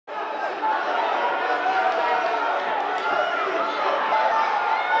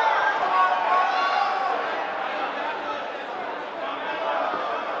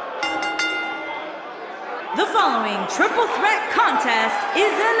triple threat contest is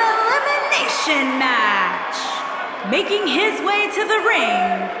an elimination match. Making his way to the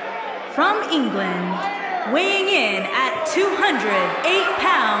ring from England, weighing in at 208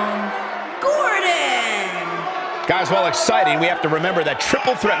 pounds, Gordon. Guys, while exciting, we have to remember that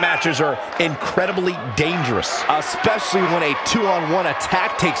triple threat matches are incredibly dangerous. Especially when a two-on-one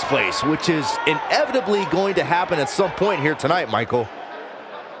attack takes place, which is inevitably going to happen at some point here tonight, Michael.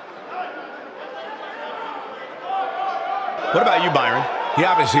 What about you, Byron? He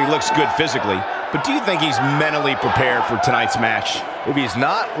obviously looks good physically, but do you think he's mentally prepared for tonight's match? If he's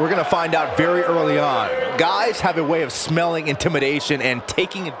not, we're going to find out very early on. Guys have a way of smelling intimidation and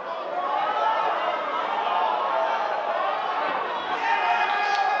taking it.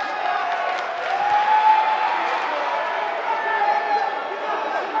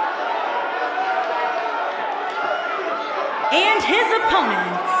 And his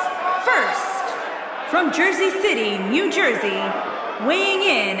opponents, first, from Jersey City, New Jersey, weighing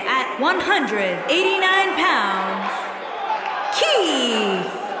in at 189 pounds,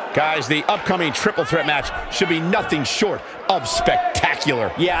 Keith. Guys, the upcoming triple threat match should be nothing short of spectacular.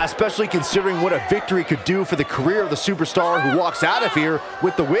 Yeah, especially considering what a victory could do for the career of the superstar who walks out of here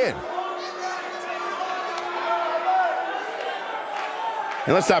with the win.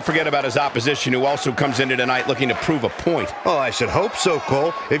 And let's not forget about his opposition, who also comes into tonight looking to prove a point. Oh, I should hope so,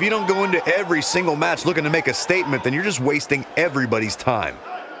 Cole. If you don't go into every single match looking to make a statement, then you're just wasting everybody's time.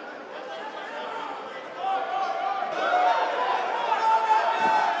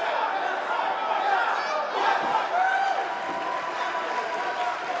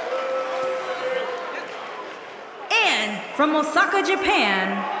 And from Osaka,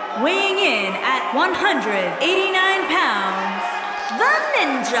 Japan, weighing in at 189 pounds, the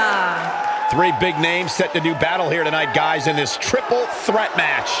Ninja. Three big names set to do battle here tonight, guys, in this triple threat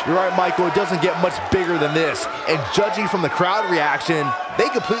match. You're right, Michael. It doesn't get much bigger than this. And judging from the crowd reaction, they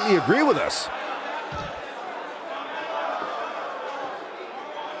completely agree with us.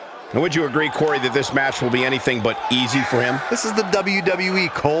 And would you agree, Corey, that this match will be anything but easy for him? This is the WWE,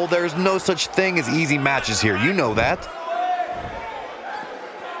 Cole. There's no such thing as easy matches here. You know that.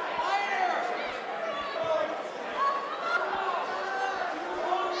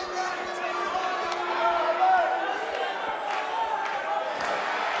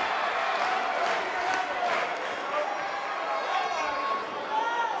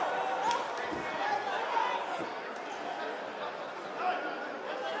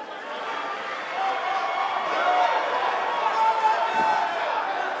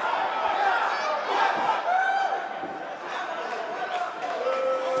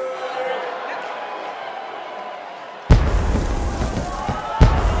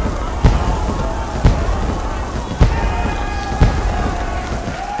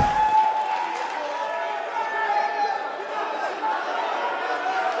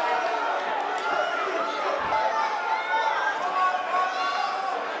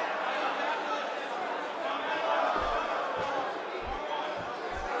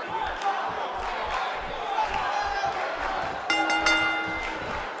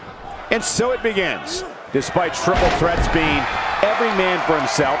 And so it begins. Despite triple threats being every man for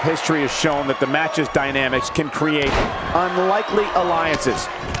himself, history has shown that the match's dynamics can create unlikely alliances.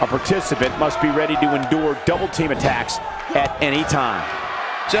 A participant must be ready to endure double team attacks at any time.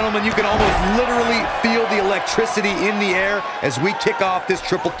 Gentlemen, you can almost literally feel the electricity in the air as we kick off this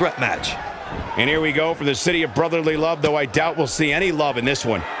triple threat match. And here we go for the city of brotherly love, though I doubt we'll see any love in this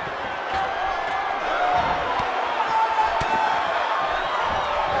one.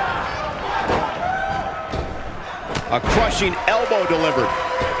 A crushing elbow delivered.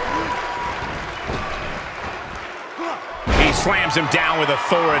 He slams him down with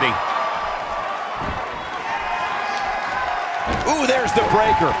authority. Ooh, there's the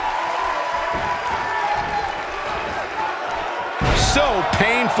breaker. So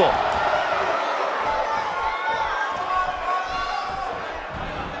painful.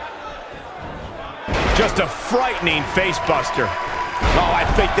 Just a frightening face buster. Oh, I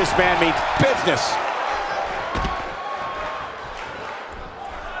think this man means business.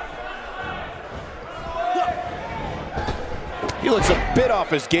 He looks a bit off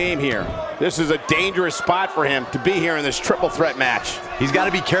his game here. This is a dangerous spot for him to be here in this triple threat match. He's got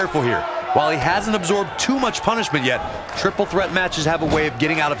to be careful here. While he hasn't absorbed too much punishment yet, triple threat matches have a way of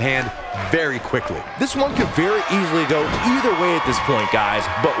getting out of hand very quickly. This one could very easily go either way at this point, guys.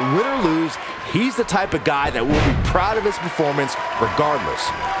 But win or lose, he's the type of guy that will be proud of his performance regardless.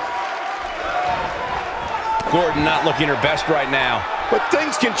 Gordon not looking her best right now. But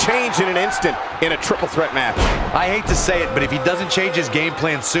things can change in an instant in a triple threat match. I hate to say it, but if he doesn't change his game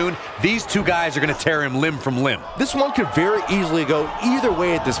plan soon, these two guys are going to tear him limb from limb. This one could very easily go either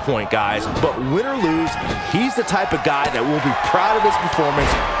way at this point, guys. But win or lose, he's the type of guy that will be proud of his performance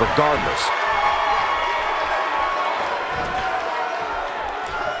regardless.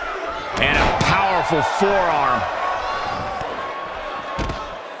 And a powerful forearm.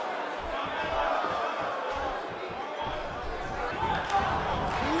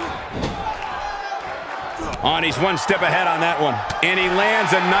 He's one step ahead on that one. And he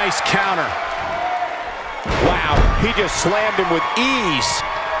lands a nice counter. Wow, he just slammed him with ease.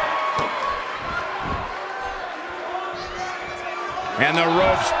 And the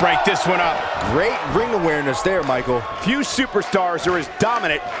ropes break this one up. Great ring awareness there, Michael. Few superstars are as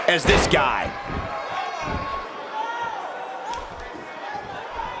dominant as this guy.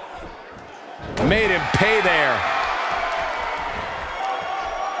 Made him pay there.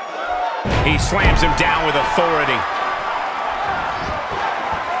 He slams him down with authority.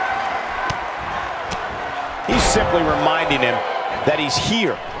 He's simply reminding him that he's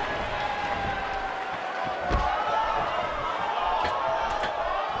here.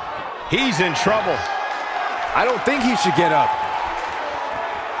 He's in trouble. I don't think he should get up.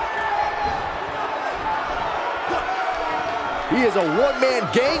 He is a one-man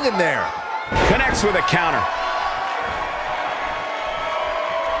gang in there. Connects with a counter.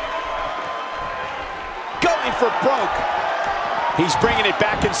 Going for broke. He's bringing it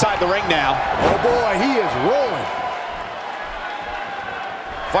back inside the ring now. Oh boy, he is rolling.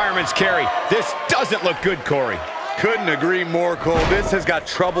 Fireman's carry. This doesn't look good, Corey. Couldn't agree more, Cole. This has got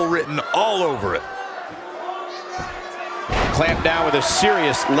trouble written all over it. Clamped down with a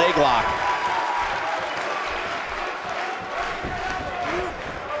serious leg lock.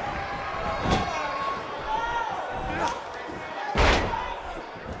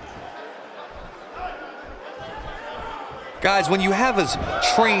 Guys, when you have as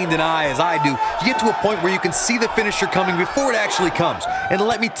trained an eye as I do, you get to a point where you can see the finisher coming before it actually comes. And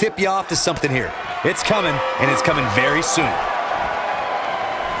let me tip you off to something here. It's coming, and it's coming very soon.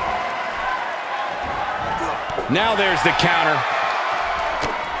 Now there's the counter.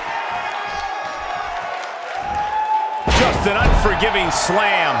 Just an unforgiving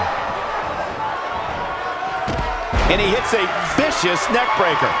slam. And he hits a vicious neck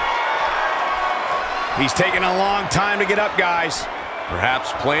breaker. He's taking a long time to get up, guys.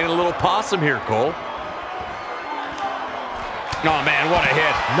 Perhaps playing a little possum here, Cole. Oh, man, what a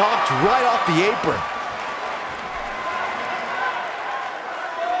hit. Knocked right off the apron.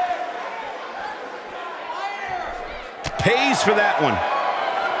 Pays for that one.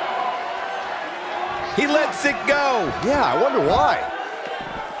 He lets it go. Yeah, I wonder why.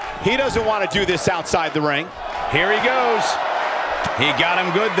 He doesn't want to do this outside the ring. Here he goes. He got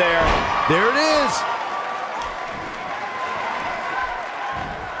him good there. There it is.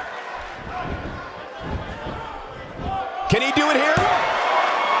 Can he do it here?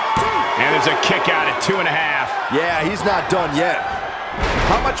 And there's a kick out at 2.5. Yeah, he's not done yet.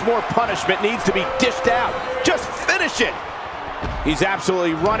 How much more punishment needs to be dished out? Just finish it. He's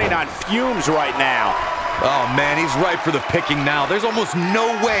absolutely running on fumes right now. Oh, man, he's ripe for the picking now. There's almost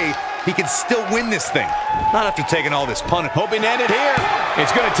no way he can still win this thing. Not after taking all this punishment. Hoping to end it here.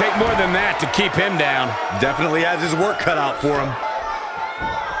 It's going to take more than that to keep him down. Definitely has his work cut out for him.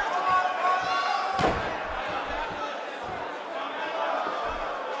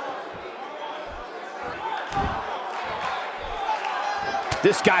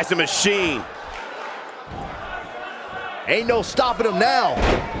 This guy's a machine. Ain't no stopping him now.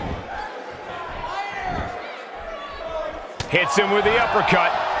 Hits him with the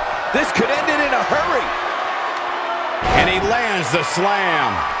uppercut. This could end it in a hurry. And he lands the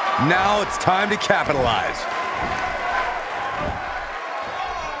slam. Now it's time to capitalize.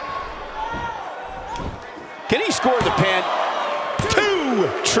 Can he score the pin?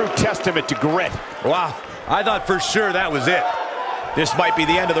 2! True testament to grit. Wow, I thought for sure that was it. This might be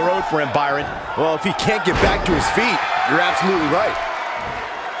the end of the road for him, Byron. Well, if he can't get back to his feet, you're absolutely right.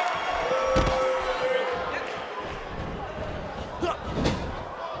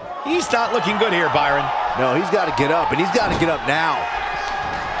 He's not looking good here, Byron. No, he's got to get up, and he's got to get up now.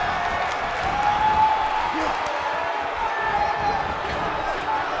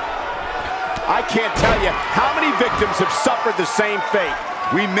 I can't tell you how many victims have suffered the same fate.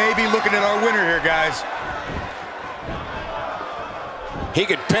 We may be looking at our winner here, guys. He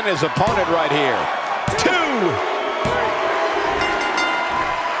could pin his opponent right here. 2!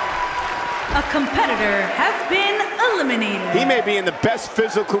 A competitor has been eliminated. He may be in the best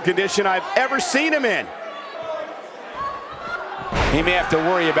physical condition I've ever seen him in. He may have to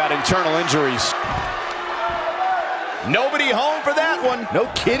worry about internal injuries. Nobody home for that one.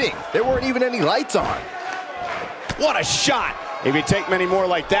 No kidding. There weren't even any lights on. What a shot. If you take many more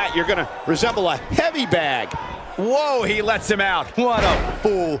like that, you're going to resemble a heavy bag. Whoa, he lets him out. What a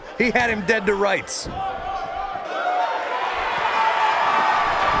fool. He had him dead to rights.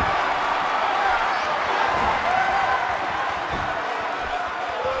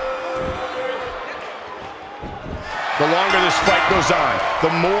 The longer this fight goes on, the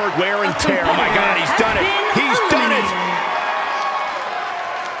more wear and tear. Oh my God, he's done it. He's done it.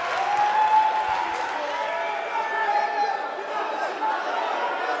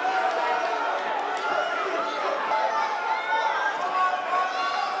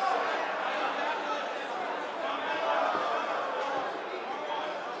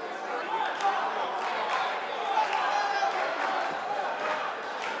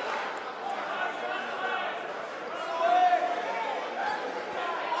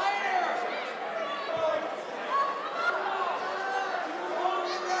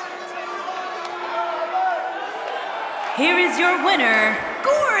 Here is your winner,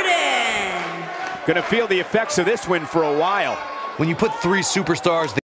 Gordon. Gonna feel the effects of this win for a while. When you put three superstars